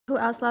Who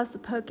else loves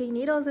poking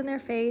needles in their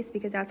face?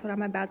 Because that's what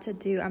I'm about to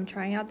do. I'm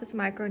trying out this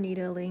micro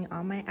needling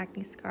on my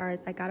acne scars.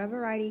 I got a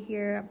variety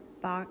here,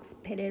 box,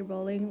 pitted,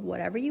 rolling,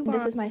 whatever you want.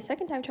 This is my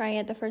second time trying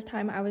it. The first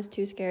time I was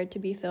too scared to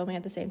be filming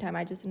at the same time.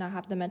 I just did not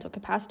have the mental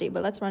capacity,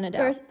 but let's run it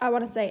down. First, I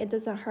want to say it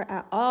doesn't hurt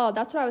at all.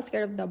 That's what I was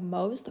scared of the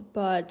most,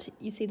 but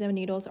you see the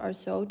needles are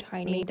so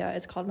tiny.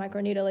 It's called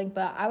micro needling,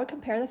 but I would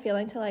compare the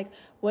feeling to like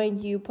when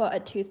you put a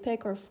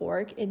toothpick or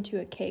fork into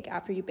a cake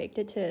after you baked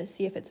it to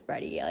see if it's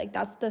ready. Like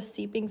that's the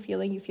seeping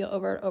feeling you feel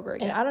over and over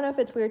again. And I don't know if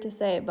it's weird to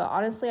say, but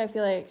honestly, I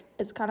feel like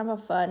it's kind of a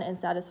fun and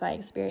satisfying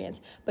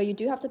experience, but you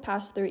do have to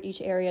pass through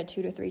each area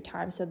 2 to 3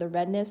 times, so the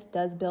redness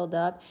does build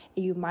up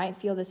and you might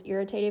feel this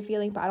irritated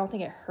feeling, but I don't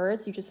think it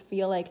hurts. You just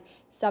feel like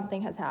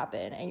something has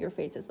happened and your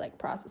face is like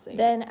processing.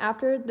 Then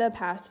after the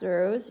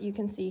pass-throughs, you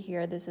can see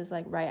here, this is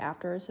like right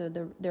after, so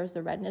there's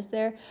the redness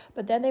there,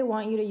 but then they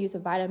want you to use a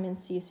vitamin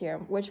C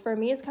serum, which for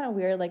me is kind of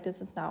weird. Like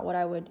this is not what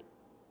I would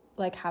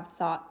like have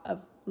thought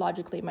of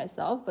logically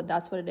myself, but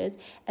that's what it is.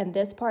 And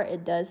this part,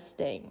 it does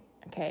sting.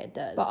 Okay, it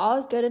does. But all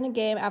is good in the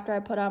game. After I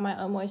put on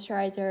my own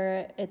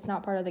moisturizer, it's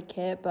not part of the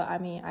kit, but I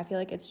mean, I feel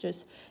like it's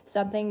just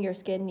something your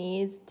skin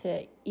needs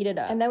to eat it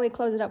up. And then we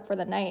close it up for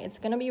the night. It's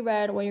gonna be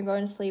red when you're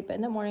going to sleep, but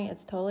in the morning,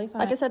 it's totally fine.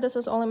 Like I said, this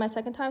was only my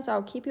second time, so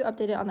I'll keep you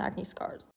updated on the acne scars.